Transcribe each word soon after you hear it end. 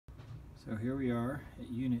So here we are at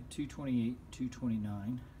unit 228,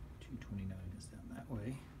 229. 229 is down that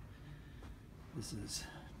way. This is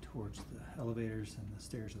towards the elevators and the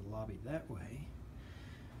stairs of the lobby that way.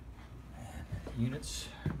 And units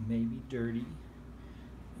may be dirty,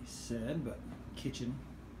 they said, but kitchen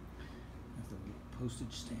has the little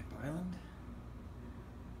postage stamp island.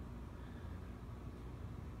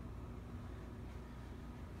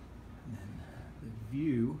 And then the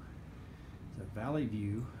view is a valley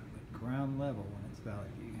view, but ground level when it's valley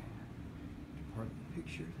view. Pardon the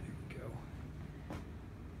picture, there we go.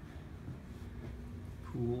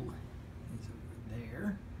 Pool is over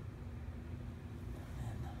there.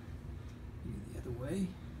 And view the other way.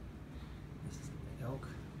 This is the elk,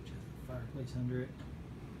 which has a fireplace under it.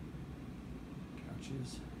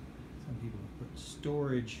 Couches. Some people have put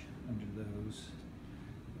storage under those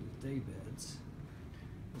day beds.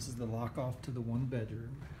 This is the lock off to the one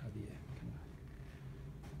bedroom.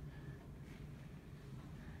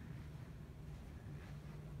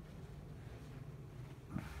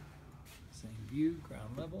 Same view,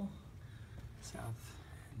 ground level, south,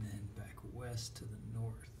 and then back west to the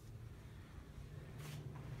north.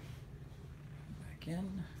 Back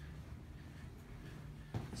in.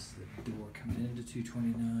 This is the door coming into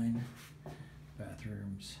 229.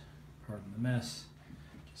 Bathrooms, pardon the mess.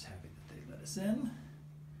 Just happy that they let us in.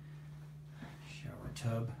 Shower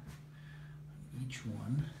tub on each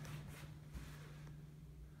one.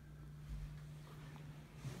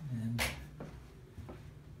 And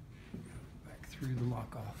back through the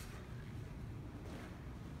lock off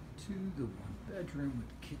to the one bedroom with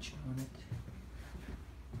the kitchen on it.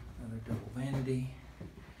 Another double vanity.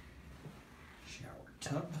 Shower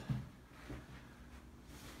tub.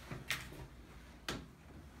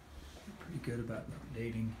 Pretty good about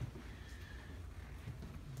updating,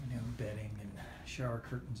 you know, bedding and shower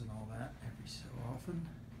curtains and all that every so often.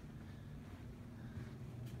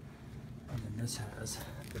 And then this has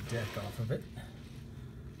the deck off of it.